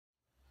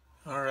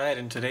Alright,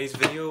 in today's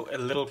video, a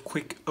little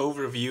quick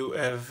overview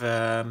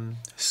of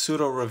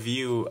pseudo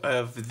review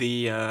of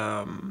the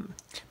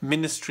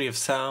Ministry of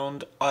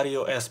Sound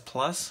Audio S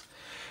Plus.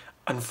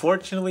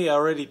 Unfortunately, I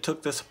already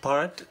took this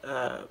apart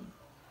like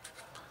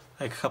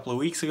a couple of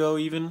weeks ago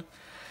even.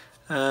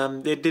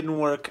 It didn't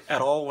work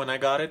at all when I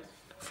got it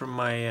from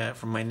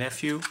my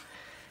nephew.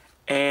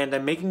 And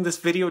I'm making this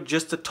video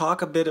just to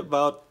talk a bit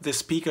about the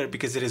speaker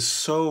because it is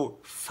so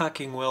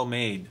fucking well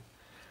made.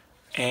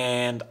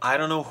 And I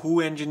don't know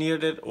who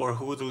engineered it or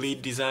who the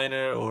lead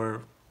designer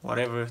or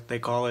whatever they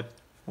call it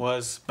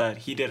was, but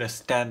he did a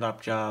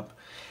stand-up job.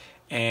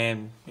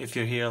 And if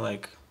you're here,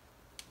 like,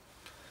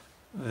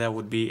 that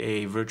would be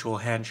a virtual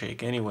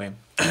handshake anyway.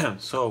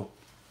 So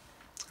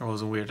it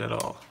wasn't weird at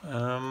all.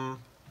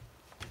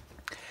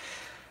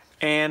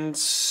 And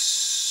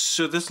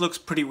so this looks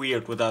pretty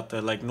weird without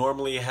the, like,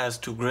 normally it has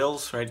two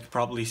grills, right? You've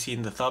probably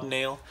seen the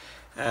thumbnail.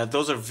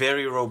 Those are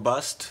very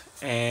robust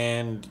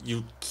and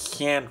you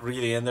can't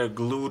really, and they're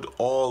glued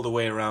all the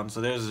way around,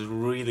 so there's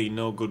really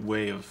no good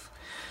way of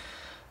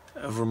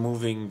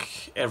removing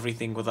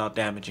everything without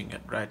damaging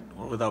it, right?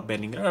 Or without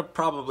bending it. It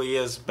probably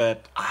is,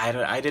 but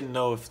I didn't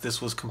know if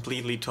this was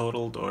completely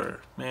totaled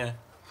or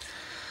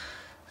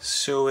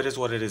so it is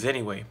what it is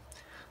anyway.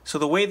 So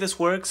the way this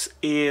works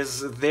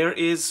is there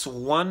is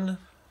one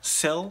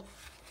cell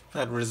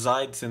that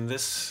resides in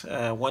this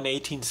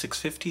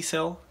 118-650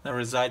 cell that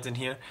resides in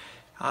here.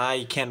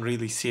 I can't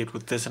really see it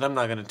with this, and I'm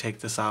not going to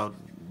take this out.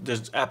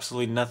 There's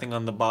absolutely nothing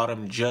on the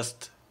bottom,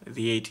 just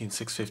the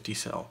 18650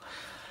 cell.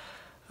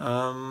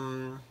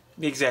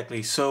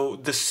 Exactly, so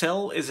the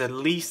cell is at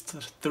least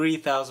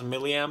 3000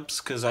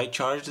 milliamps because I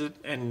charged it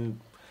and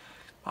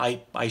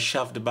I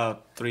shoved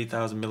about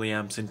 3000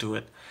 milliamps into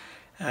it.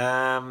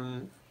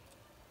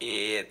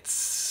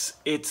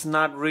 It's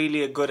not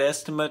really a good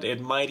estimate. It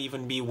might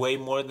even be way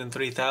more than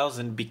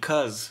 3000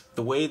 because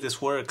the way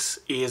this works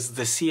is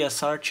the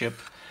CSR chip.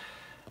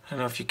 I don't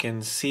know if you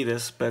can see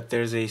this, but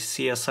there's a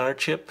CSR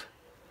chip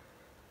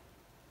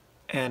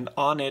and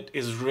on it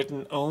is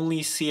written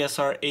only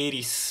CSR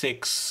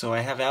 86, so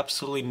I have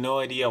absolutely no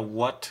idea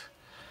what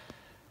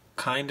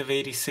kind of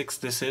 86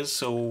 this is.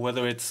 So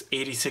whether it's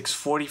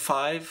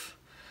 8645,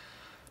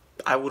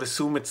 I would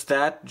assume it's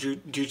that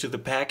due to the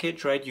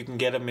package, right? You can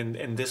get them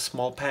in this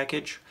small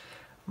package,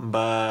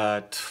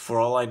 but for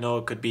all I know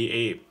it could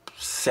be a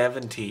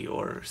 70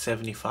 or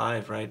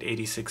 75, right?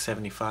 86,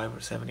 75 or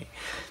 70,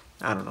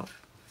 I don't know.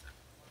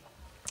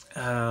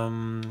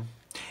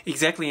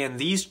 Exactly, and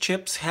these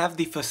chips have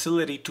the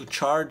facility to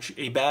charge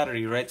a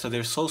battery, right? So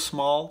they're so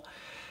small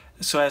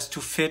so as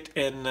to fit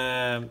in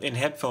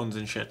headphones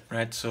and shit,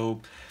 right? So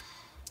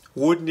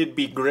wouldn't it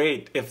be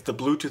great if the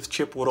Bluetooth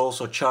chip would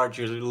also charge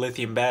your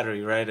lithium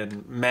battery, right?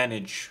 And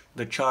manage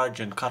the charge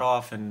and cut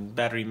off and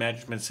battery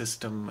management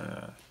system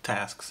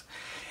tasks.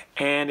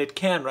 And it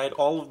can, right?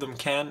 All of them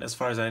can, as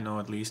far as I know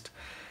at least.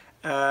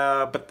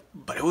 But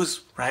it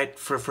was, right,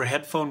 for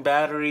headphone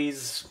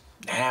batteries,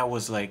 it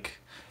was like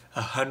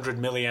 100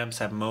 milliamps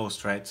at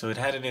most, right? So it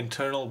had an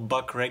internal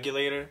buck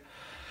regulator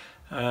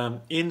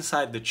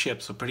inside the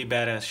chip, so pretty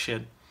badass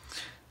shit.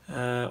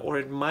 Or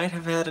it might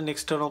have had an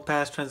external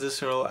pass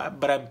transistor,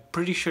 but I'm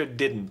pretty sure it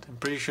didn't. I'm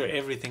pretty sure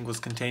everything was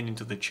contained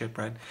into the chip,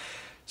 right?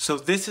 So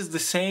this is the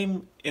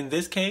same in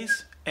this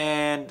case,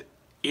 and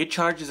it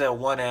charges at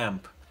 1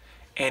 amp.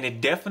 And it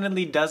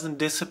definitely doesn't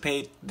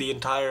dissipate the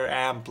entire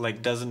amp,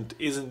 like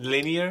isn't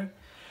linear,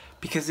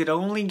 because it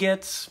only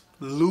gets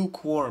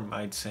lukewarm,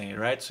 I'd say,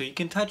 right? So you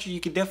can touch it, you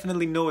can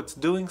definitely know it's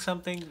doing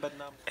something, but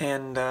not.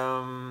 And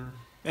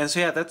so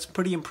yeah, that's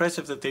pretty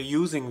impressive that they're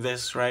using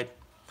this, right?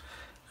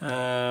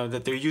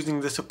 That they're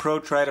using this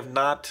approach, right, of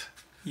not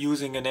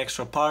using an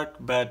extra part,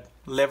 but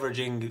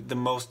leveraging the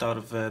most out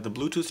of the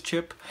Bluetooth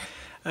chip.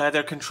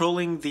 They're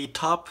controlling the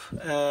top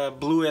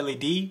blue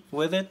LED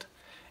with it,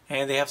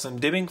 and they have some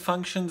dimming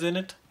functions in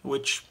it,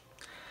 which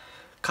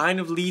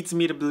kind of leads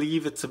me to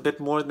believe it's a bit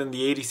more than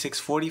the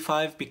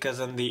 8645, because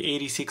on the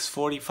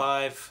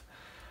 8645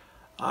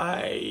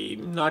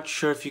 I'm not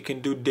sure if you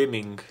can do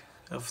dimming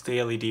of the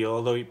LED,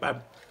 although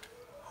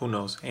who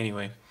knows,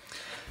 anyway.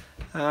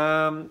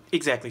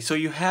 Exactly, so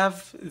you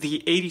have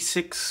the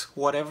 86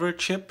 whatever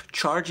chip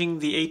charging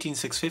the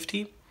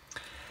 18650,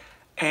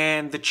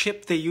 and the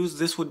chip they use,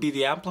 this would be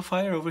the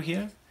amplifier over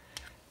here,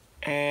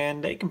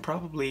 and they can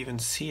probably even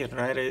see it,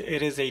 right?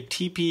 It is a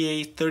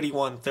TPA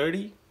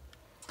 3130.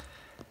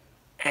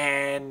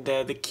 And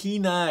the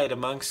keen-eyed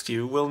amongst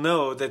you will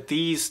know that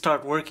these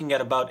start working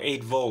at about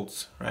 8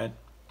 volts, right?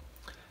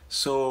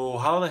 So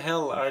how the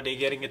hell are they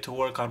getting it to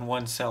work on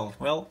one cell?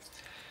 Well,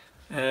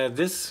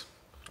 this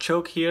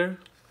choke here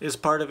is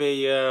part of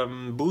a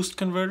boost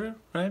converter,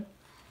 right?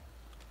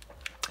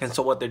 And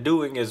so what they're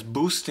doing is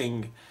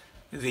boosting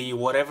the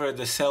whatever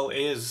the cell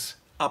is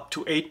up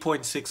to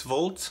 8.6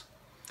 volts.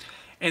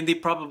 And they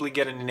probably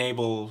get an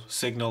enable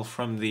signal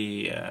from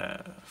the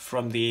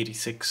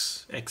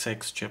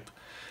 86XX chip,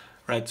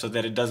 right? So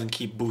that it doesn't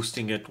keep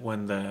boosting it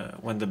when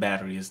the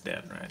battery is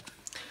dead, right?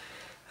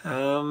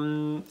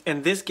 And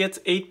this gets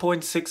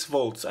 8.6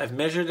 volts. I've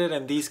measured it,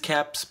 and these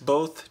caps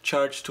both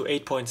charge to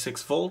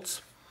 8.6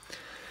 volts.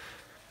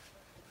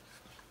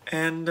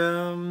 And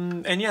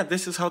yeah,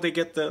 this is how they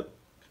get the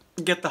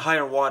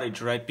higher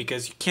wattage, right?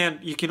 Because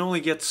you can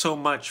only get so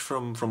much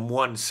from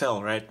one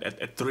cell, right?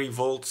 At 3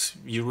 volts,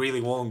 you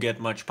really won't get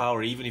much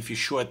power, even if you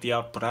short the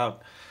output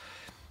out.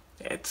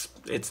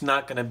 It's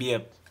not gonna be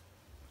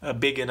a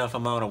big enough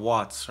amount of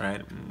watts,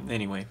 right?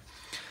 Anyway,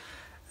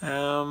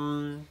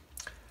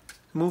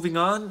 moving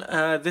on,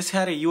 this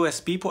had a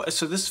USB port.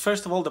 So this,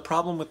 first of all, the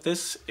problem with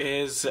this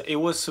is it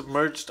was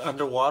submerged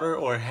underwater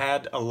or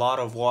had a lot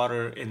of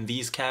water in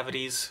these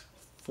cavities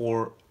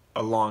for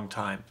a long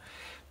time,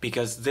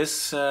 because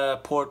this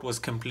port was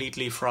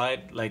completely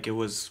fried, like it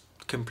was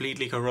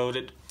completely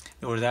corroded.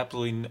 There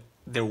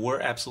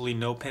were absolutely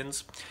no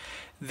pins.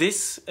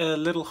 This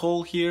little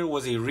hole here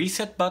was a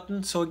reset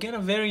button, so again, a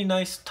very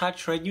nice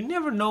touch, right? You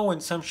never know when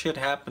some shit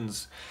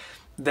happens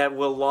that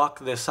will lock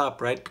this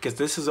up, right? Because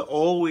this is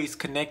always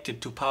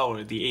connected to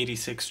power, the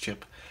 86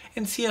 chip.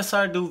 And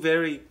CSR do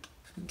very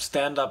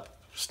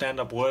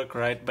stand-up work,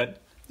 right?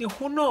 But you know,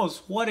 who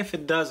knows? What if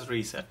it does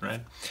reset,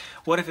 right?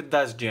 What if it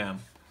does jam?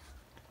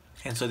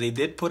 And so they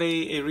did put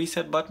a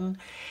reset button,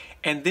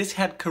 and this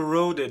had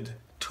corroded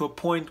to a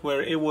point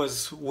where it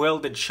was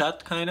welded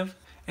shut, kind of.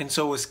 And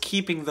so it was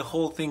keeping the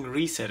whole thing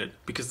resetted,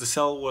 because the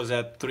cell was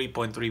at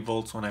 3.3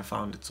 volts when I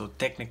found it, so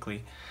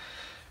technically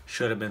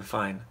should have been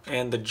fine.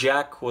 And the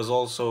jack was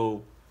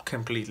also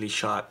completely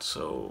shot,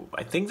 so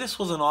I think this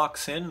was an aux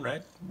in,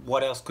 right?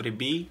 What else could it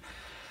be?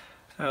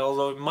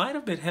 Although it might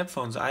have been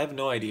headphones, I have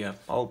no idea.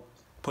 I'll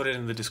put it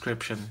in the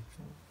description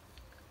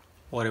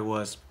what it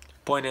was.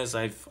 Point is,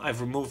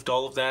 I've removed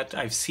all of that.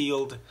 I've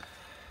sealed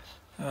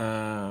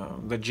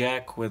the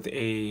jack with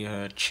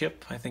a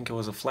chip. I think it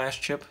was a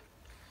flash chip.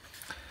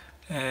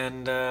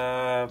 And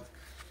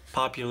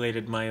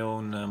populated my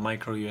own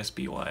micro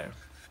USB wire.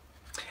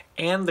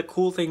 And the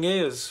cool thing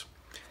is,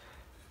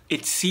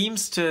 it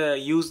seems to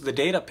use the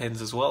data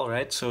pins as well,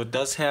 right? So it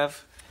does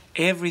have,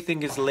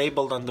 everything is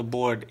labeled on the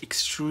board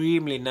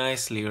extremely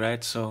nicely,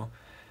 right? So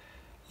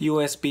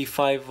USB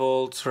 5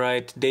 volts,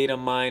 right? Data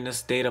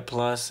minus, data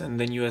plus, and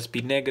then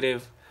USB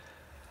negative.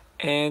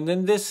 And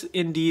then this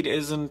indeed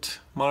isn't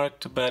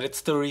marked, but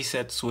it's the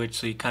reset switch,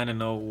 so you kind of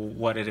know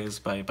what it is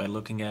by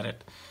looking at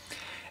it.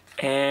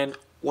 And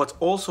what's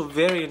also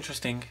very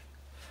interesting,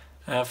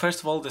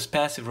 first of all, this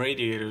passive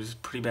radiator is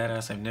pretty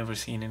badass. I've never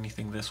seen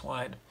anything this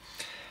wide.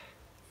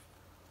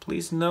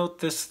 Please note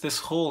this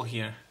hole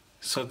here.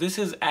 So this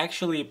is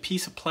actually a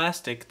piece of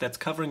plastic that's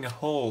covering a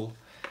hole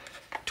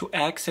to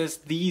access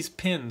these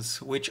pins,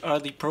 which are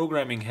the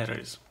programming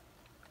headers.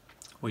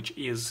 Which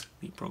is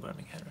the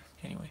programming header,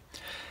 anyway.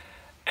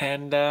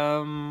 And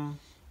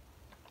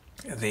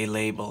they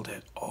labeled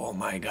it. Oh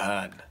my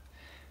god.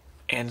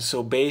 And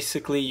so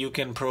basically you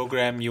can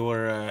program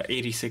your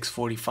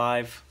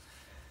 8645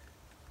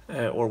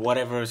 or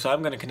whatever. So I'm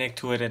going to connect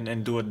to it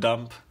and do a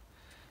dump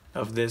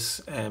of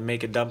this,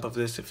 make a dump of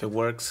this if it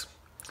works.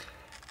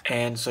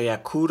 And so yeah,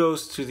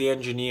 kudos to the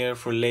engineer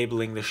for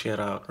labeling the shit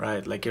out,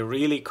 right? Like, it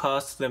really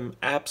costs them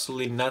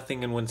absolutely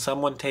nothing. And when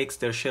someone takes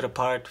their shit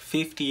apart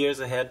 50 years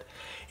ahead,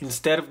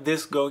 instead of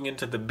this going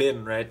into the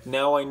bin, right?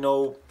 Now I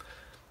know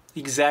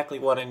exactly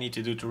what I need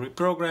to do to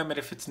reprogram it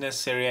if it's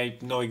necessary. I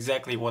know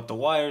exactly what the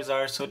wires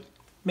are, so it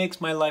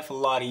makes my life a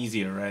lot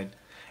easier, right?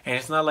 And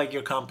it's not like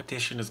your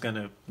competition is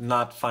gonna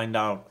not find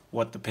out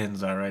what the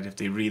pins are, right? If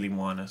they really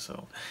wanna.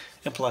 So,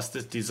 and plus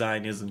this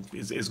design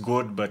is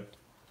good, but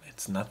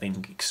it's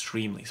nothing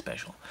extremely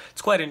special.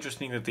 It's quite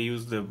interesting that they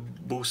use the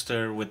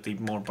booster with the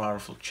more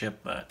powerful chip,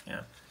 but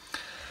yeah.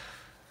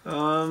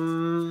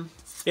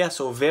 Yeah,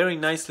 so very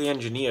nicely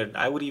engineered.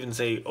 I would even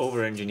say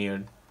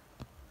over-engineered.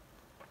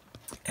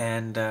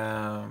 And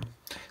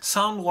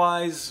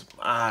sound-wise,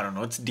 I don't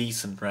know, it's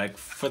decent, right?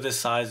 For this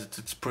size,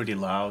 it's pretty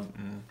loud.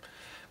 And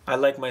I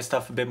like my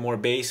stuff a bit more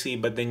bassy,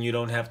 but then you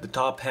don't have the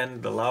top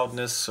end, the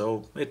loudness,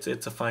 so it's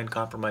a fine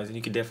compromise, and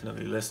you can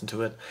definitely listen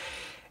to it.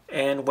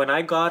 And when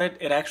I got it,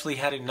 it actually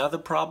had another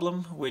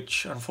problem,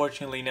 which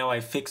unfortunately now I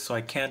fixed, so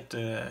I can't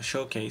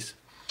showcase.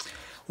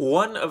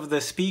 One of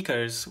the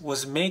speakers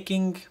was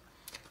making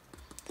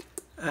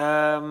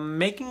a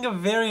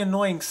very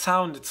annoying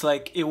sound. It's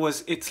like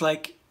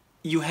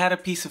you had a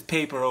piece of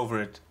paper over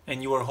it,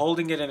 and you were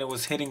holding it, and it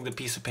was hitting the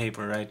piece of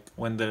paper, right?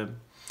 When the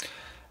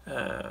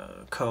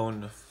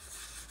cone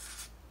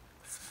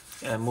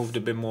moved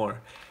a bit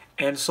more.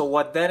 And so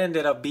what that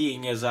ended up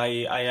being is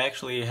I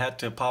actually had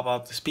to pop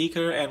out the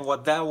speaker, and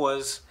what that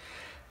was,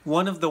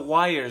 one of the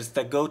wires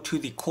that go to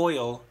the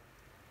coil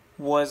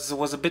was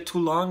a bit too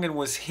long and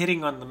was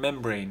hitting on the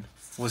membrane,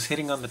 was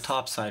hitting on the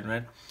top side,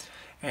 right?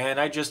 And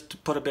I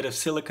just put a bit of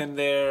silicone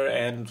there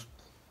and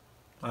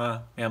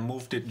yeah,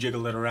 moved it,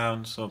 jiggled it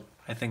around, so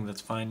I think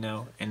that's fine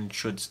now and it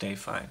should stay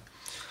fine.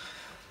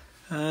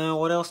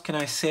 What else can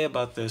I say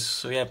about this?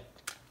 So yeah,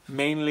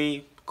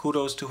 mainly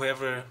kudos to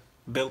whoever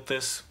built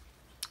this.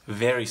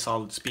 Very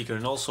solid speaker,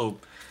 and also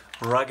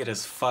rugged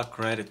as fuck,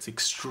 right? It's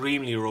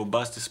extremely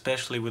robust,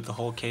 especially with the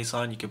whole case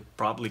on. You could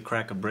probably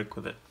crack a brick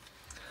with it.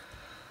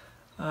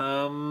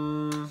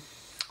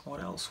 What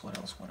else? What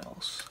else? What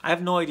else? I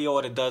have no idea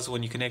what it does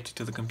when you connect it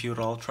to the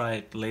computer. I'll try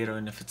it later,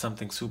 and if it's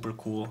something super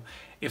cool.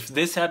 If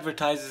this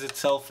advertises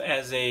itself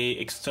as a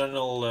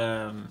external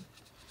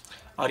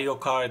audio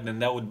card, then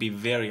that would be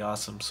very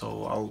awesome.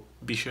 So I'll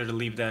be sure to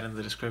leave that in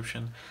the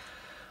description.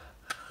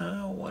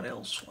 What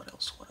else? What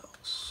else? What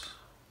else?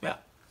 Yeah,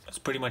 that's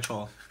pretty much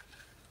all.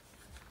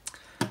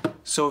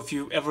 So if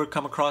you ever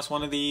come across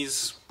one of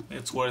these,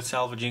 it's worth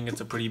salvaging. It's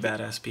a pretty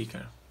badass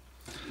speaker.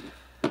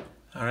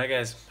 Alright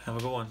guys, have a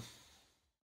good one.